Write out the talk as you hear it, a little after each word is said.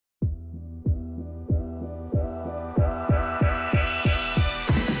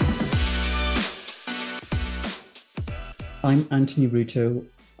I'm Anthony Ruto,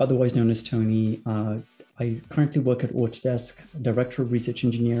 otherwise known as Tony. I currently work at Autodesk, Director of Research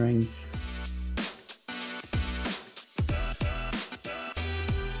Engineering.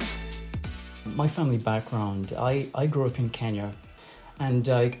 My family background, I grew up in Kenya, and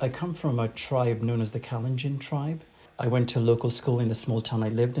I come from a tribe known as the Kalenjin tribe. I went to local school in the small town I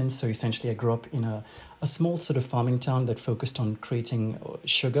lived in, so essentially I grew up in a small sort of farming town that focused on creating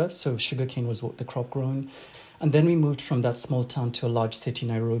sugar. So sugarcane was what the crop grown. And then we moved from that small town to a large city,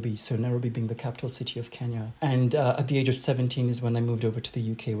 Nairobi. So Nairobi being the capital city of Kenya. And at the age of 17 is when I moved over to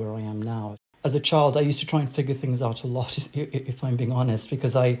the UK where I am now. As a child, I used to try and figure things out a lot, if I'm being honest,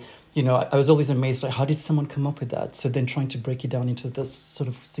 because I was always amazed, like, how did someone come up with that? So then trying to break it down into this sort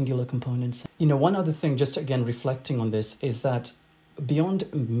of singular components. One other thing, just again, reflecting on this, is that beyond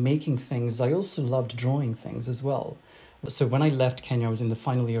making things, I also loved drawing things as well. So when I left Kenya, I was in the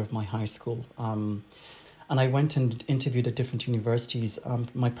final year of my high school. And I went and interviewed at different universities.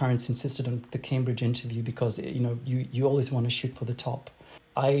 My parents insisted on the Cambridge interview because, you always want to shoot for the top.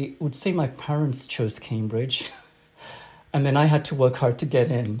 I would say my parents chose Cambridge, and then I had to work hard to get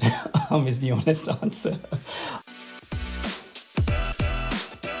in, is the honest answer.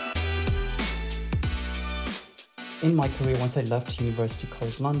 In my career, once I left University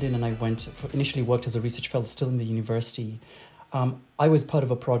College London and I initially worked as a research fellow still in the university, I was part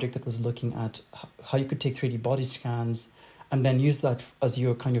of a project that was looking at how you could take 3D body scans and then use that as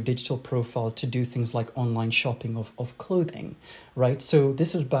your kind of digital profile to do things like online shopping of clothing, right? So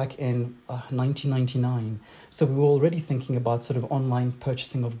this was back in 1999. So we were already thinking about sort of online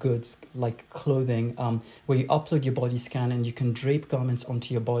purchasing of goods like clothing, where you upload your body scan and you can drape garments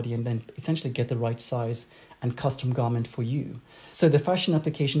onto your body and then essentially get the right size and custom garment for you. So the fashion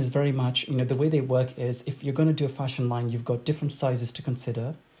application is very much, the way they work is if you're going to do a fashion line, you've got different sizes to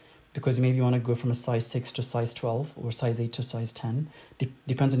consider, because maybe you want to go from a size 6 to size 12 or size 8 to size 10.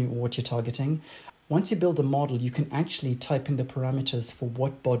 Depends on what you're targeting. Once you build the model, you can actually type in the parameters for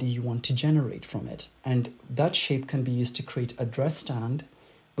what body you want to generate from it. And that shape can be used to create a dress stand,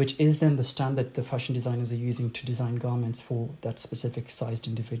 which is then the stand that the fashion designers are using to design garments for that specific sized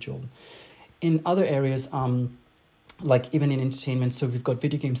individual. In other areas, like even in entertainment, so we've got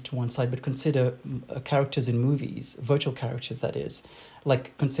video games to one side, but consider characters in movies, virtual characters, that is.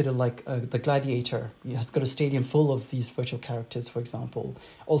 Like consider the Gladiator. He has got a stadium full of these virtual characters, for example,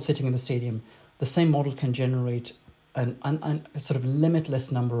 all sitting in the stadium. The same model can generate a sort of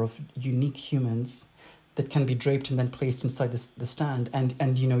limitless number of unique humans that can be draped and then placed inside the stand.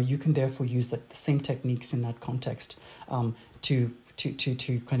 And you can therefore use the same techniques in that context to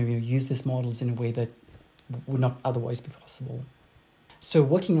kind of use these models in a way that would not otherwise be possible. So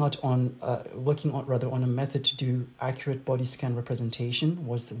working on a method to do accurate body scan representation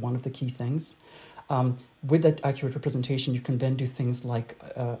was one of the key things. With that accurate representation, you can then do things like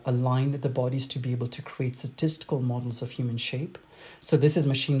align the bodies to be able to create statistical models of human shape. So this is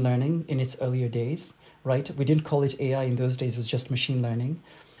machine learning in its earlier days, right? We didn't call it AI in those days, it was just machine learning.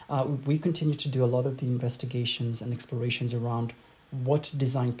 We continue to do a lot of the investigations and explorations around what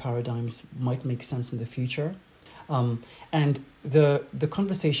design paradigms might make sense in the future. And the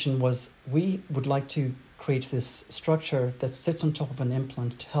conversation was, we would like to create this structure that sits on top of an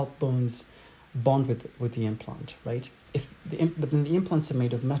implant to help bones bond with the implant, right? But then the implants are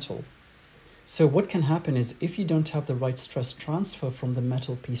made of metal. So what can happen is if you don't have the right stress transfer from the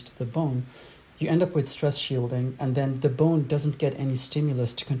metal piece to the bone, you end up with stress shielding, and then the bone doesn't get any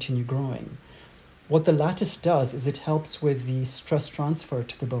stimulus to continue growing. What the lattice does is it helps with the stress transfer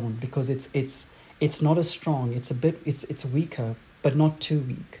to the bone because it's not as strong. It's weaker, but not too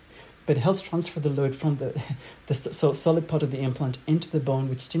weak. But it helps transfer the load from the solid part of the implant into the bone,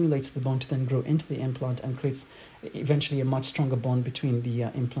 which stimulates the bone to then grow into the implant and creates eventually a much stronger bond between the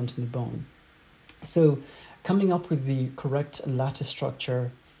implant and the bone. So coming up with the correct lattice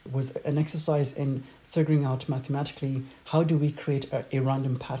structure was an exercise in figuring out mathematically how do we create a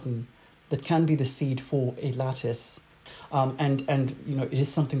random pattern that can be the seed for a lattice. And it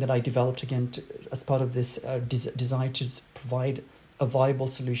is something that I developed again as part of this desire to provide a viable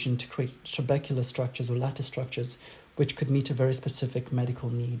solution to create trabecular structures or lattice structures which could meet a very specific medical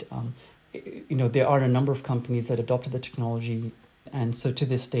need. There are a number of companies that adopted the technology, and so to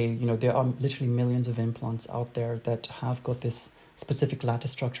this day, there are literally millions of implants out there that have got this specific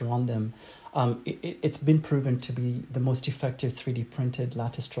lattice structure on them. It's been proven to be the most effective 3D printed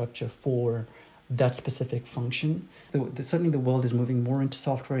lattice structure for that specific function. Certainly the world is moving more into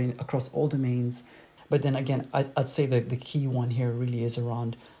software across all domains. But then again, I'd say that the key one here really is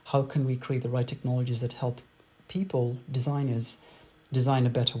around how can we create the right technologies that help people, designers, design a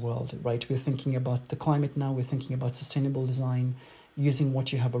better world, right? We're thinking about the climate now, we're thinking about sustainable design, using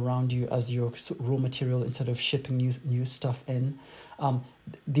what you have around you as your raw material instead of shipping new stuff in.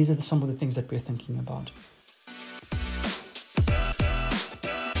 These are some of the things that we're thinking about.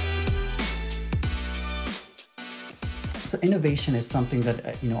 So innovation is something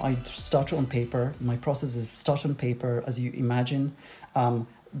that, I start on paper. My process is start on paper as you imagine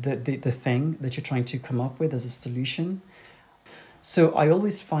the thing that you're trying to come up with as a solution. So I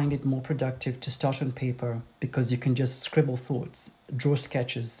always find it more productive to start on paper because you can just scribble thoughts, draw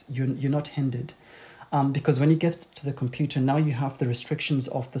sketches. You're not hindered. Because when you get to the computer, now you have the restrictions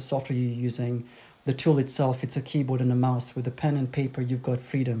of the software you're using. The tool itself, it's a keyboard and a mouse. With a pen and paper, you've got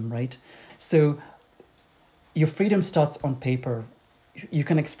freedom, right? So your freedom starts on paper. You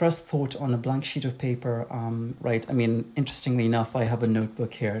can express thought on a blank sheet of paper, right? I mean, interestingly enough, I have a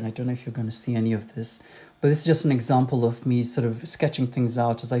notebook here, and I don't know if you're going to see any of this, but this is just an example of me sort of sketching things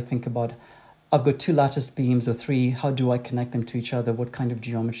out as I think about, I've got 2 lattice beams or 3, how do I connect them to each other? What kind of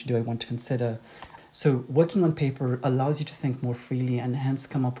geometry do I want to consider? So working on paper allows you to think more freely and hence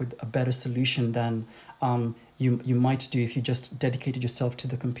come up with a better solution than you might do if you just dedicated yourself to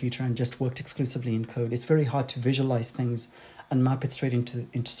the computer and just worked exclusively in code. It's very hard to visualize things and map it straight into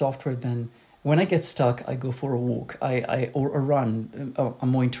software. Then when I get stuck, I go for a walk, or a run. I'm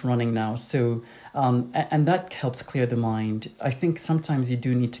more into running now. So and that helps clear the mind. I think sometimes you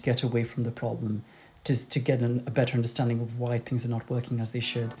do need to get away from the problem to get a better understanding of why things are not working as they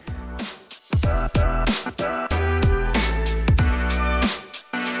should.